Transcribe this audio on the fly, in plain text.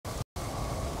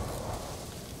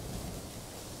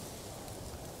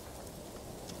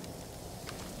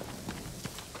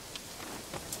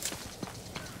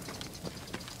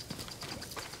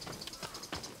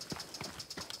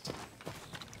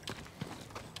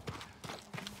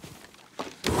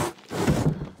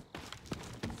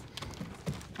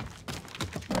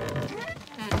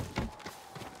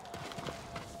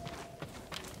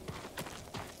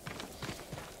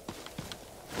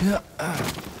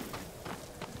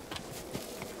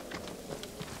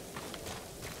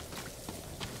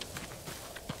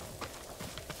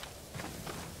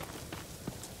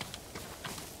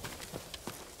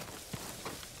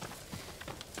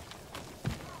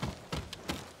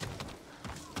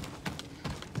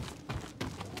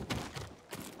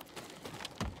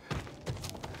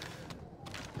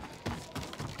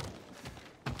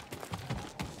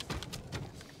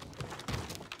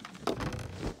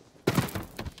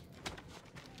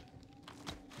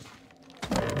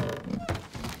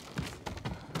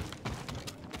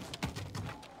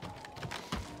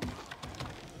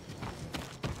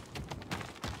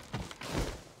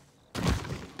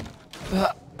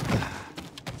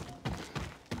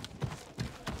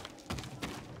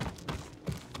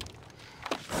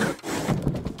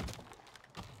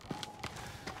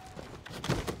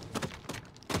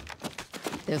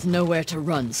There's nowhere to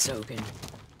run, Sogen.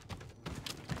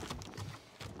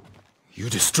 You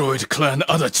destroyed Clan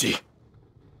Adachi.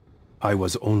 I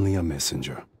was only a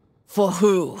messenger. For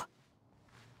who?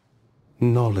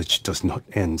 Knowledge does not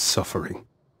end suffering.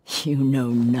 You know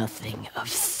nothing of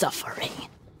suffering.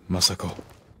 Masako.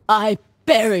 I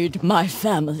buried my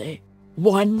family,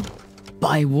 one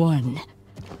by one.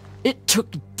 It took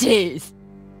days.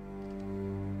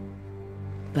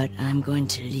 But I'm going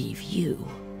to leave you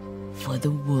for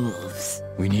the wolves.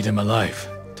 We need him alive,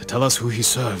 to tell us who he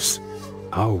serves.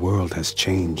 Our world has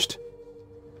changed.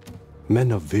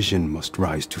 Men of vision must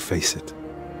rise to face it.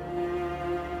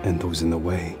 And those in the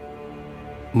way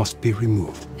must be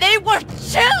removed. They were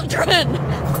children!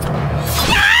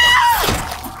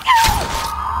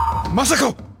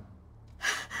 Masako!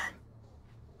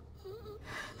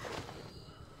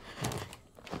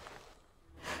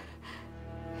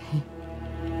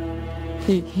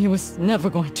 He was never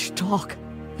going to talk.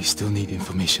 We still need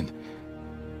information.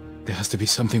 There has to be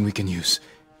something we can use.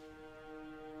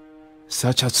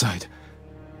 Search outside.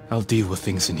 I'll deal with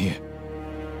things in here.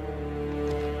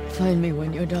 Find me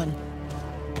when you're done.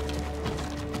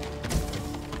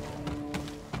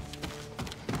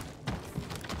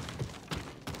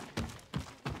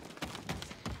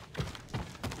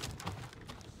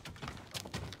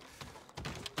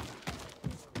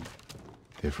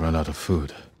 They've run out of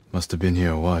food. Must have been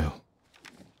here a while.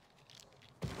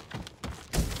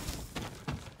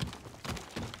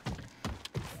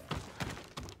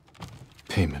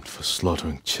 Payment for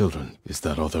slaughtering children. Is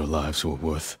that all their lives were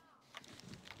worth?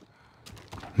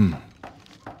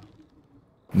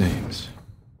 Names.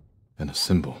 And a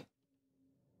symbol.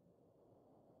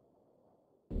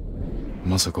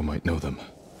 Masako might know them.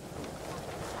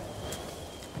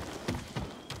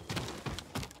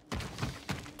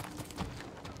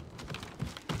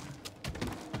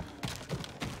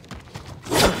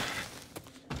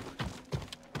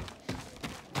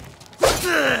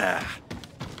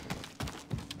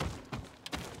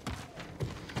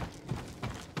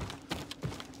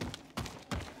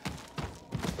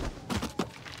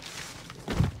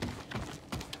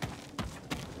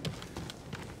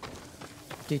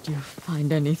 Did you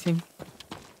find anything?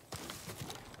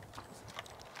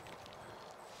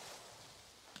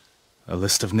 A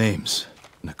list of names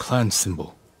and a clan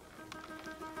symbol.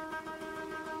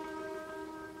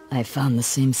 I found the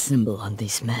same symbol on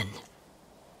these men.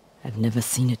 I've never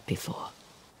seen it before.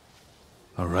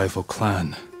 A rival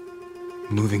clan,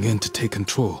 moving in to take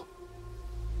control.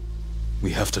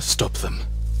 We have to stop them.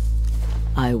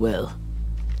 I will.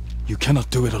 You cannot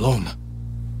do it alone.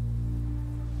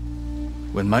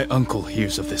 When my uncle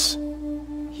hears of this,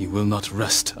 he will not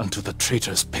rest until the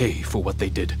traitors pay for what they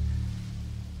did.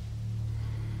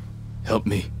 Help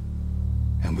me,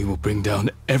 and we will bring down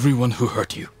everyone who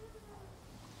hurt you.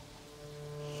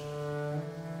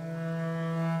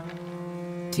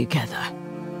 Together.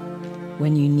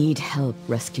 When you need help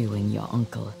rescuing your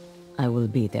uncle, I will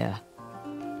be there.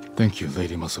 Thank you,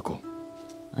 Lady Masako.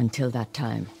 Until that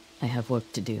time, I have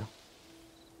work to do.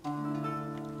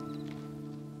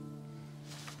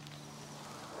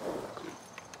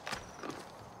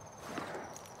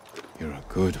 You're a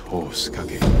good horse,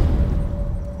 Kage.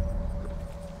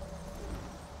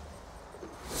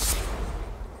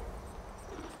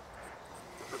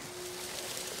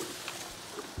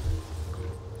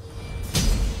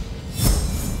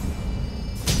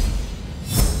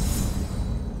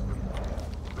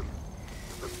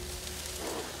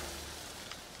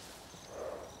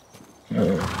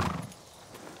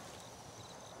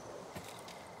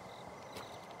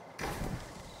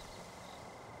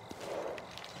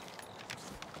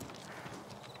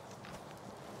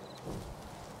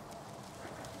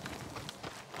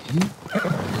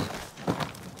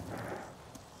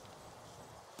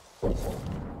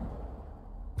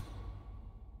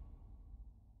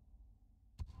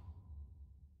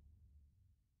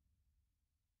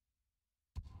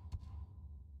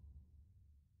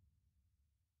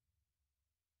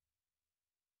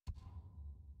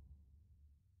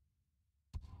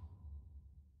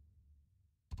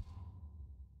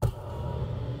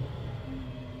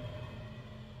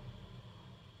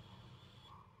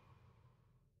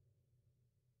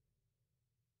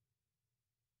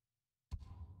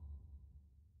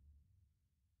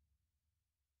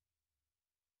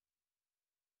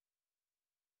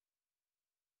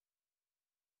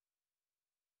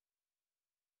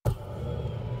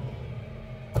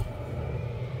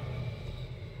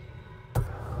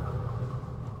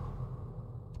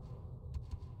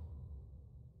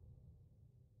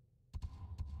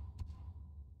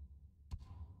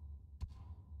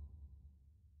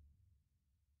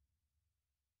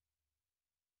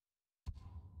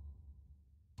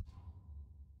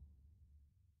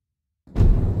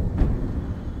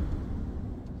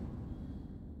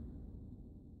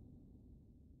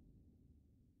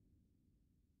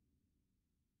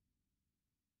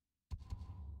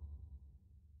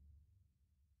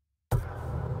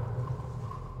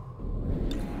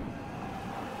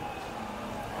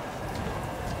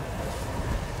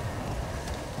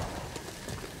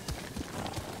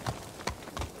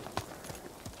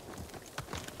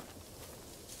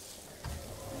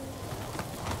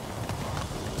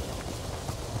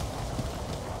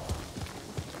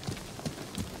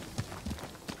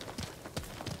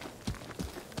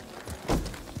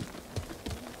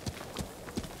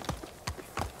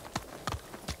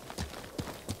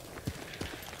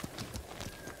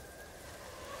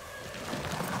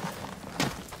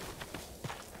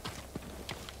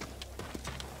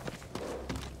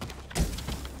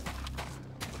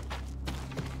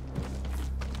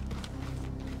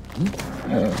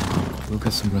 We'll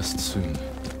get some rest soon.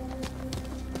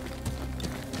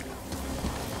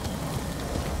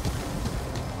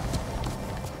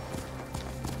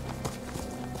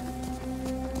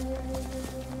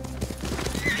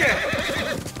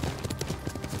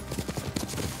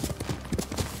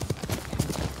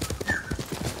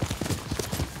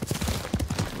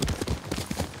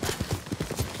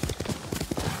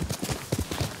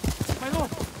 My lord,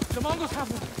 the Mongols have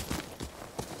them.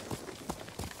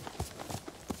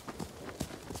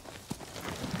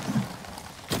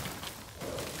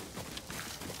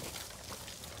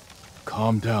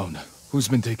 Calm down. Who's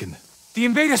been taken? The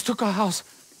invaders took our house.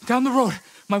 Down the road,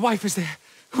 my wife is there.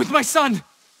 With my son.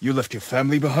 You left your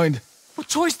family behind? What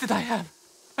choice did I have?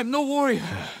 I'm no warrior.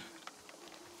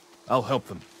 I'll help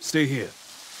them. Stay here.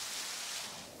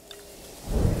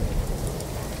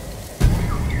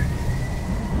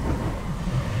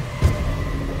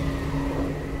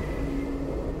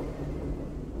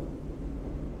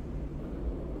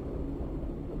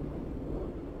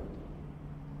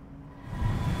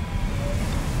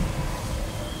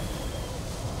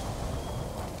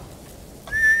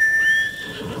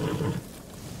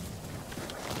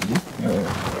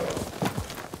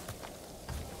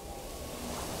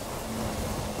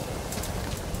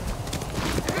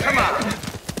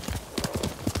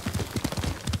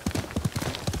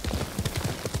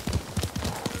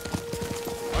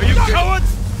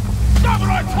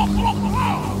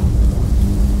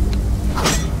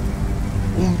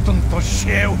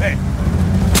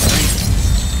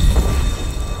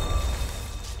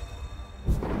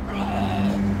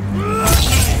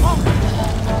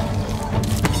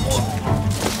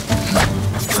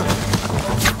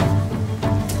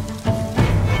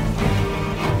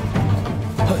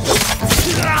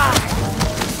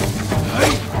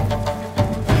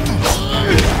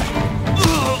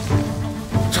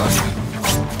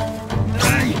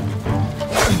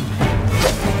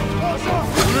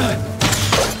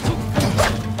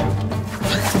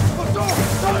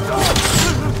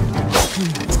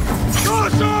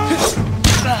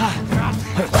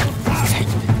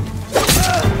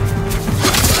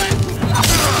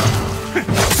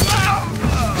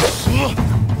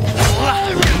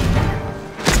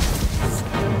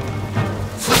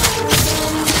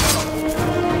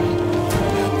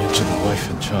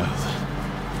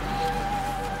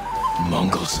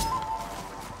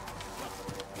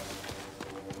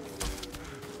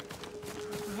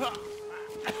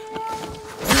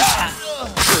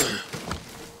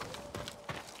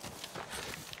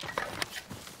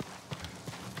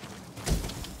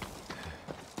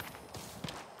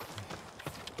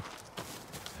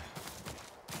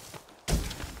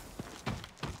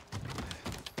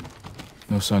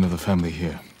 No sign of the family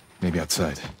here. Maybe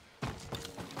outside.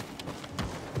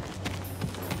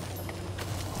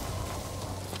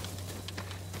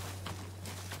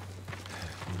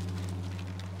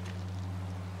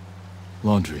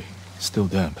 Laundry. Still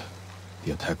damp.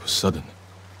 The attack was sudden.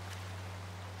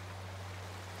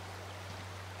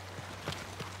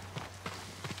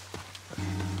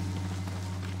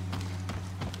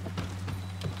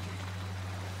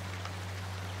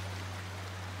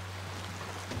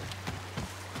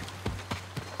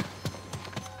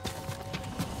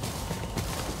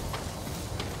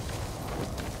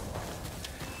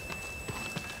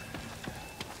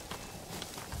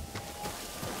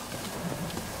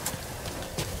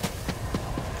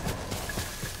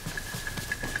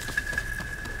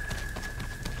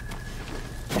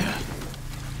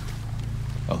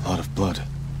 Blood.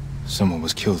 Someone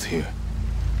was killed here.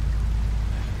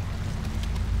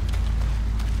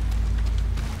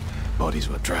 Bodies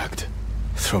were dragged,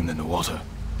 thrown in the water.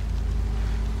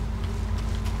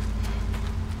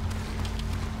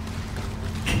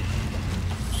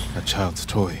 A child's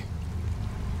toy.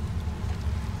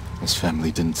 His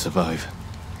family didn't survive.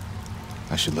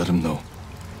 I should let him know.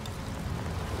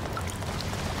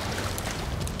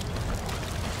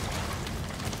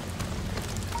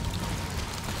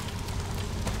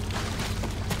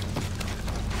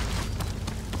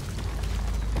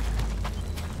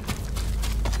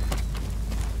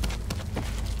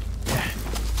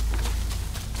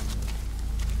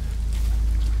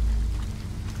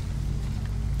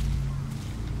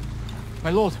 My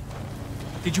lord,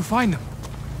 did you find them?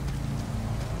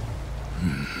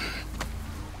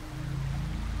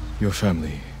 Your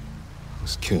family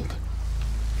was killed.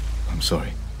 I'm sorry.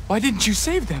 Why didn't you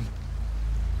save them?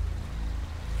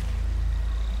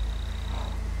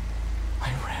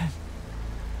 I ran.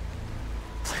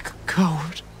 Like a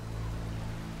coward.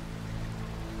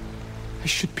 I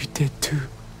should be dead too.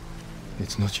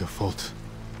 It's not your fault.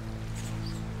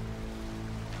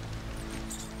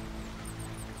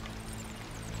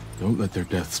 Don't let their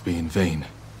deaths be in vain.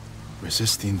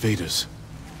 Resist the invaders.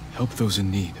 Help those in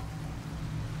need.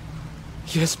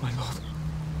 Yes, my lord.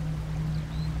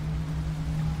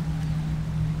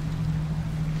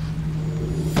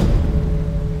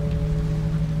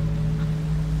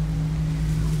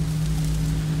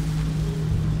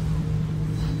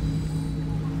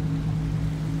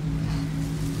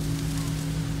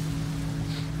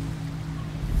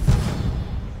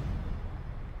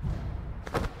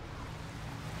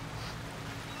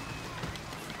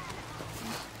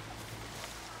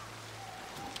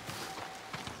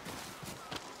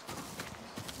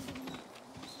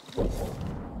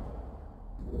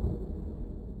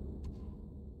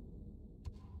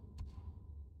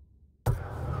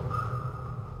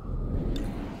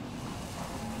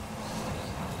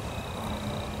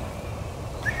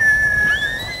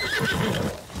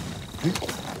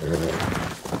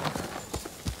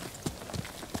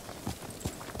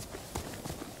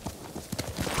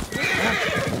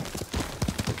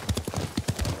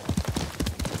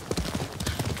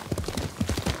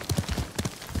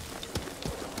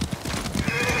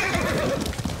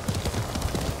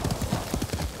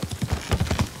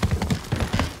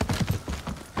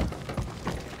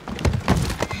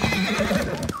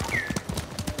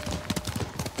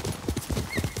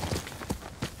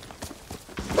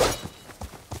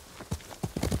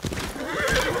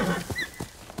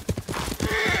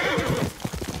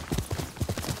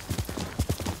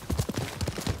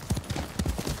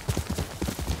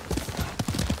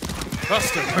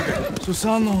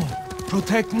 Susano,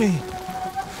 protect me.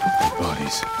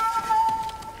 Bodies.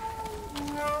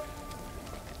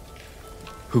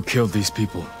 Who killed these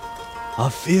people? A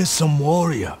fearsome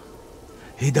warrior.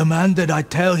 He demanded I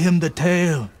tell him the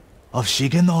tale of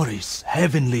Shigenori's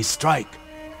heavenly strike.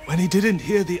 When he didn't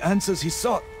hear the answers he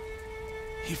sought,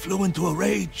 he flew into a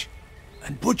rage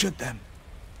and butchered them.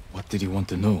 What did he want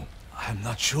to know? I am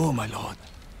not sure, my lord.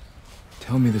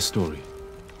 Tell me the story.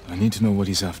 I need to know what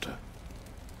he's after.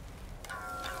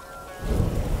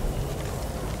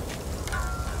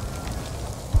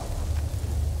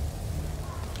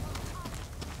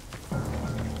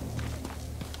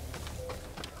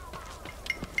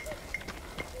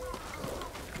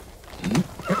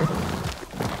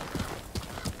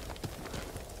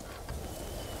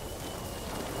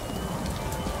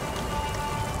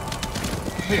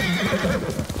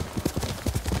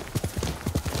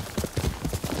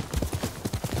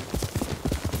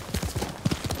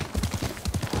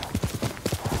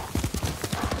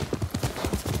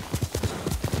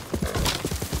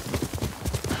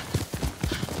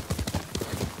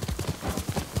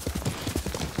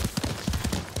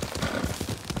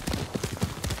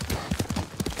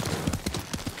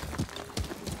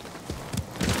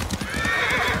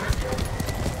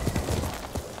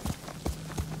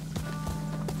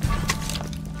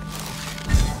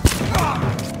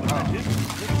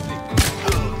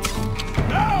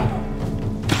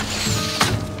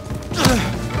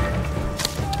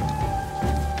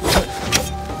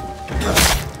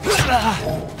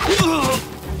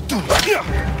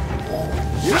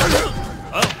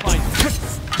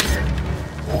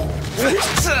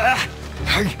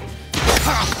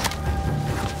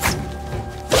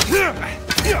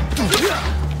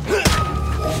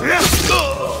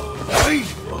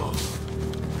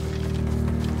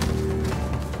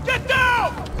 Get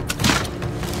down!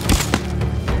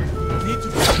 Need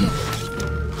to...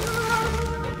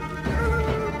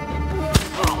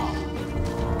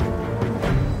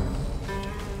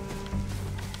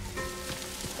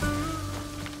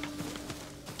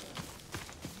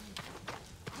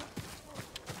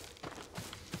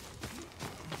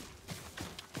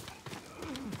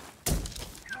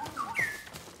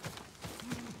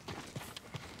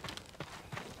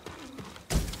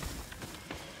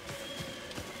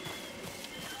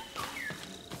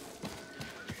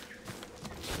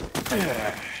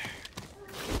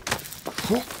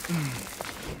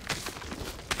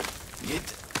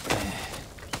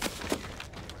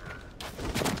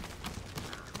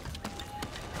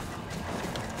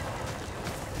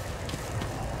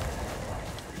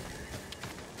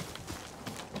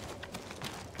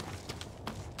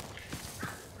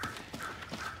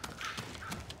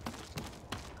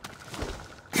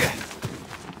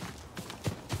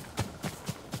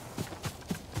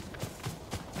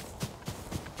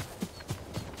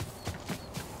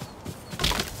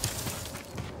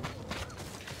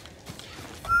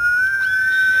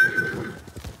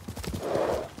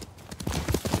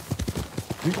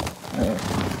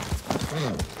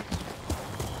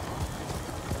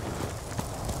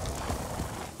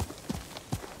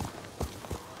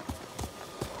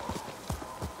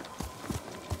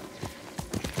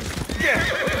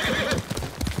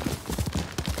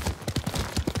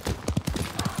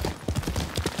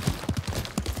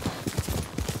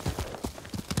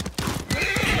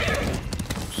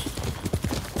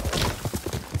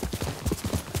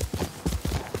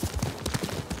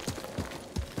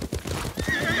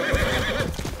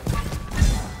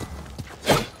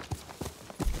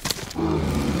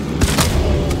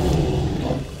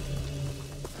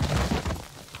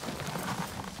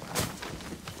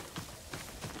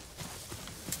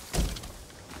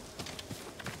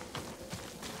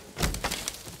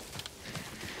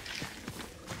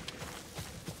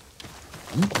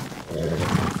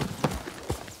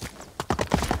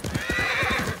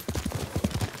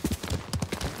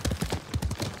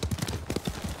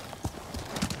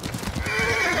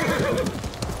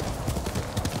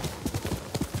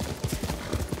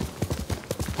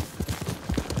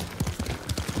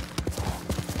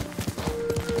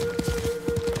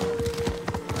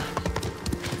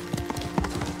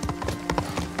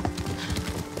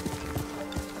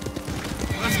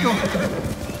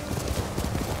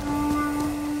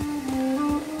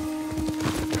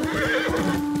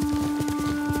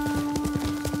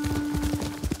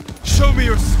 Show me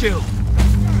your skill!